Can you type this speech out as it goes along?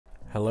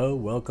Hello,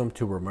 welcome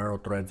to Romero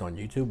Threads on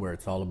YouTube, where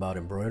it's all about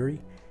embroidery.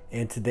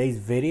 In today's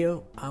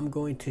video, I'm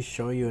going to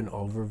show you an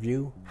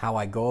overview how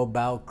I go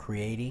about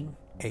creating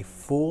a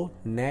full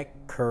neck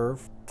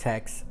curve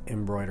text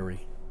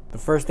embroidery. The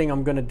first thing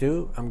I'm going to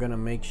do, I'm going to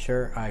make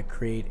sure I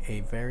create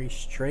a very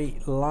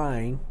straight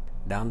line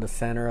down the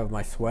center of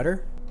my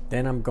sweater.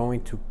 Then I'm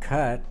going to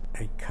cut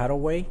a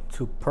cutaway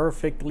to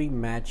perfectly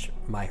match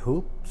my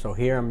hoop. So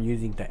here I'm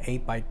using the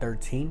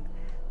 8x13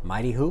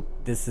 Mighty hoop.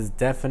 This is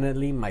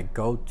definitely my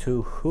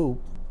go-to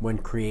hoop when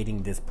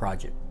creating this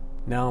project.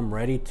 Now I'm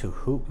ready to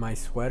hoop my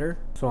sweater.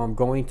 So I'm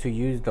going to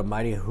use the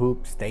Mighty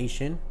hoop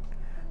station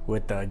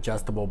with the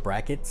adjustable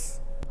brackets.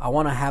 I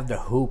want to have the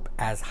hoop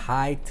as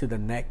high to the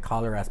neck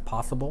collar as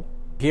possible.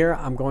 Here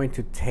I'm going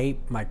to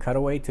tape my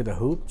cutaway to the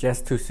hoop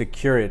just to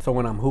secure it, so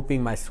when I'm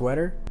hooping my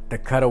sweater, the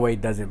cutaway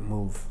doesn't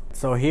move.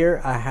 So here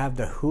I have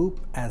the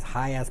hoop as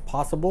high as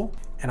possible,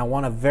 and I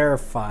want to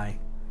verify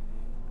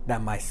that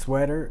my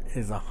sweater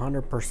is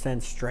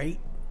 100% straight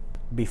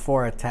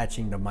before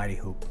attaching the Mighty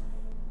hoop.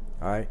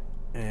 All right,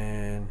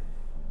 and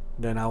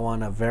then I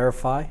want to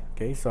verify.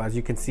 Okay, so as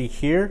you can see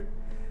here,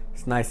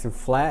 it's nice and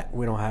flat.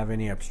 We don't have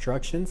any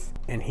obstructions.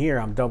 And here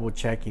I'm double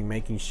checking,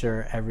 making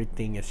sure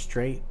everything is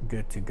straight,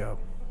 good to go.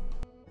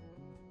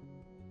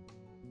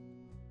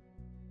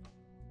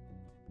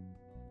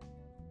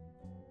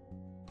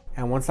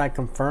 And once I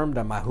confirm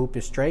that my hoop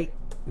is straight,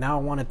 now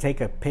I want to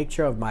take a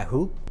picture of my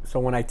hoop. So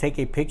when I take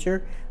a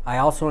picture, I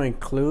also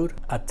include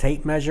a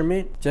tape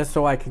measurement just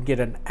so I can get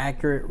an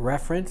accurate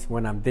reference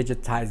when I'm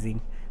digitizing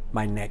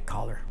my neck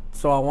collar.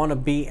 So I want to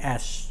be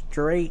as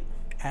straight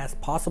as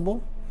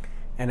possible.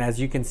 And as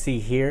you can see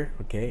here,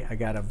 okay, I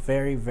got a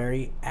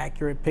very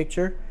accurate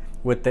picture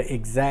with the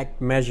exact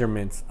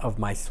measurements of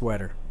my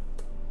sweater.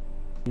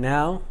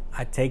 Now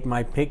I take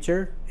my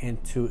picture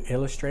into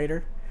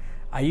Illustrator.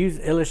 I use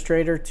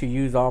Illustrator to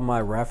use all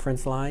my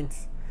reference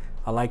lines.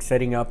 I like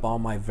setting up all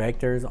my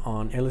vectors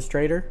on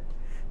Illustrator.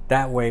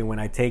 That way, when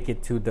I take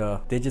it to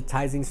the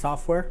digitizing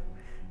software,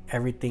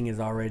 everything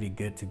is already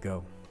good to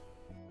go.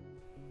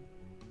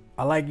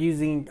 I like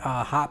using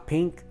hot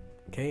pink,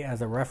 okay,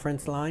 as a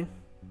reference line.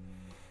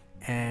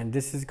 And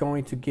this is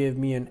going to give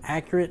me an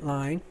accurate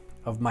line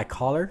of my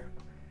collar.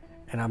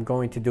 And I'm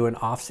going to do an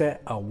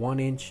offset, a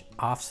 1-inch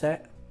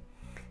offset.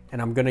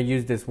 And I'm going to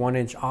use this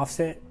 1-inch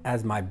offset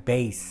as my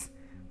base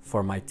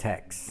for my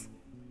text.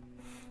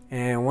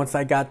 And once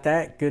I got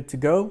that good to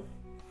go,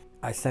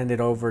 I send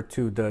it over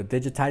to the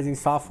digitizing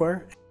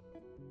software.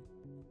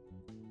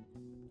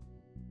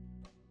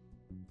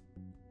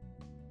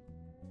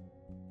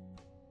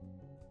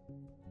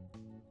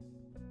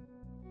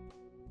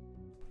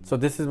 So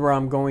this is where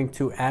I'm going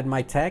to add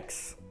my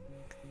text,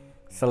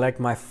 select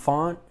my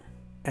font,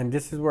 and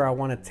this is where I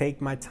want to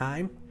take my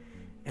time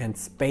and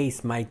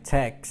space my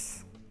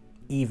text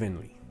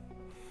evenly.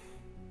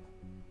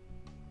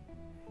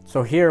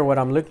 So here, what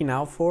I'm looking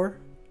out for,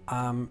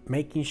 I'm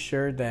making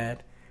sure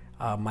that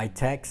my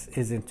text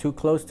isn't too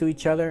close to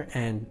each other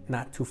and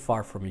not too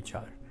far from each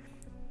other.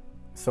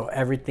 So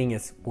everything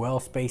is well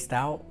spaced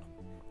out.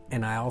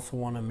 And I also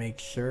want to make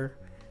sure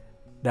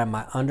that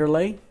my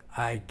underlay,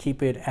 I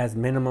keep it as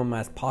minimum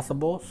as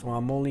possible. So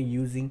I'm only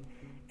using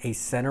a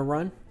center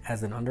run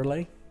as an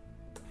underlay.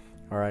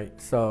 All right,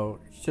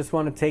 so you just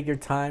want to take your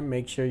time,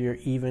 make sure you're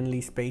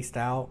evenly spaced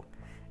out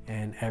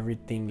and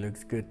everything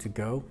looks good to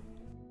go.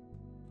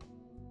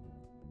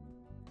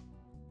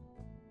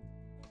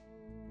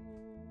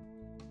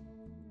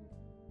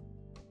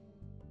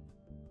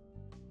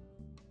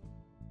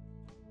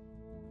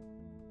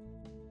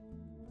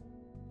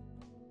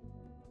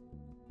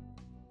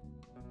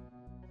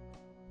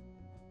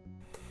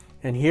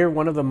 And here,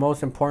 one of the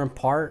most important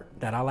part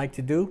that I like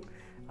to do,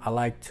 I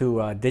like to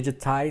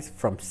digitize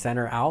from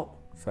center out.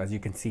 So as you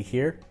can see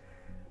here,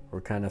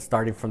 we're kind of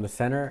starting from the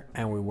center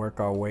and we work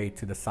our way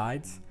to the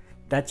sides.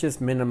 That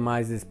just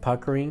minimizes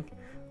puckering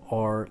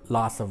or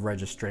loss of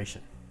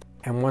registration.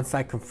 And once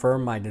I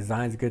confirm my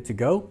design's good to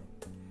go,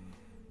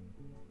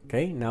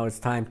 okay, now it's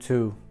time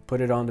to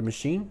put it on the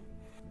machine.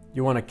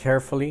 You want to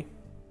carefully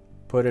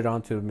put it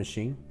onto the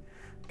machine.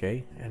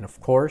 Okay, and of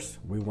course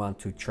we want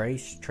to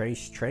trace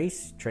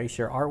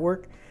your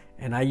artwork,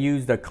 and I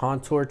use the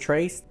contour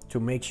trace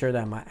to make sure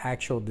that my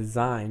actual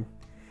design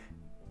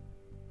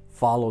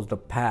follows the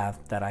path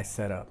that I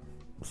set up.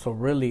 So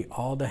really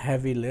all the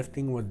heavy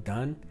lifting was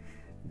done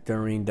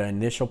during the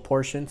initial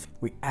portions.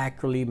 We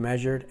accurately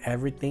measured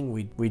everything.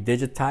 We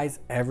digitized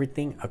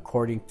everything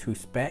according to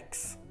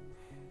specs.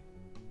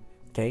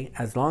 Okay,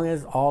 as long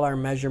as all our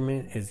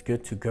measurement is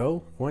good to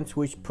go, once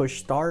we push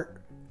start,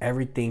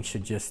 everything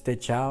should just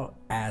stitch out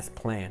as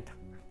planned.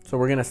 So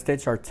we're gonna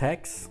stitch our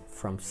text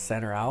from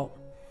center out.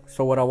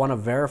 So what I wanna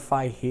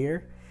verify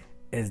here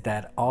is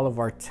that all of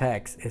our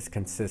text is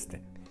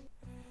consistent.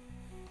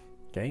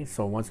 Okay,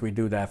 so once we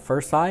do that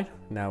first side,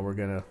 now we're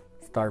gonna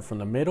start from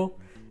the middle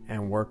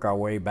and work our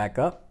way back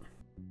up.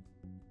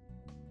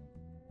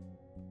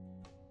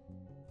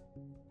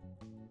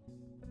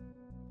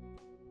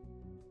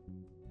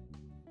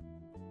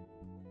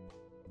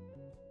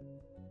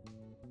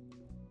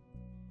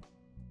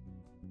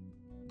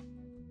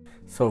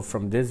 So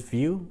from this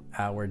view,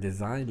 our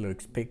design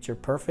looks picture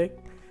perfect.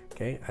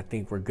 Okay, I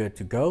think we're good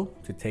to go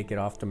to take it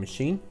off the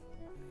machine.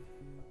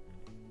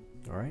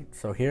 All right,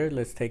 so here,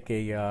 let's take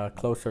a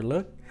closer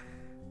look.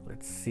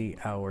 Let's see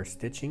our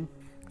stitching.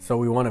 So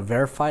we want to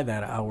verify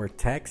that our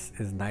text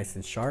is nice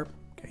and sharp.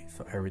 Okay,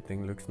 so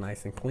everything looks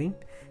nice and clean.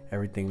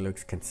 Everything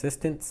looks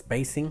consistent.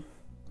 Spacing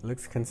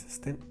looks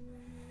consistent.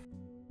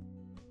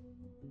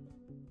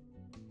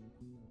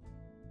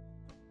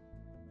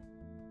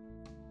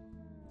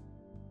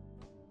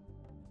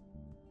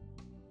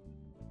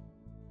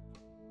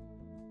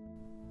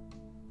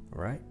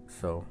 All right,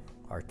 so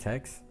our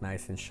text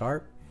nice and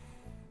sharp,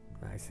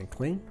 nice and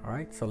clean. All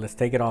right, so let's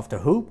take it off the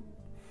hoop.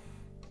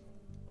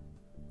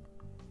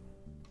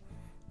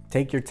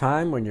 Take your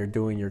time when you're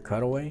doing your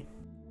cutaway.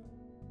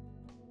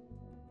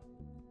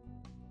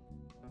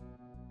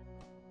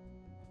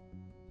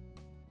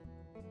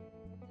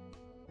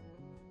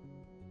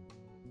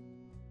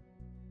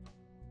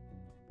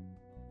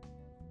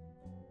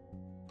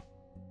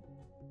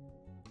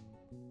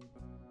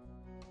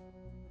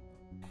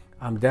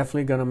 I'm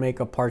definitely gonna make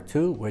a part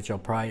 2, which will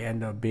probably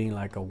end up being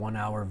like a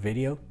 1-hour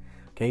video.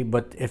 Okay,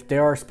 but if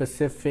there are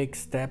specific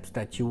steps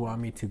that you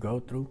want me to go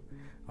through,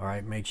 all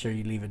right, make sure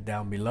you leave it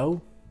down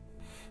below.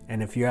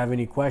 And if you have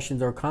any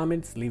questions or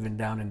comments, leave it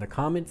down in the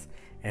comments,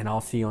 and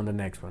I'll see you on the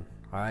next one.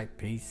 All right,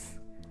 peace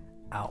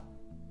out.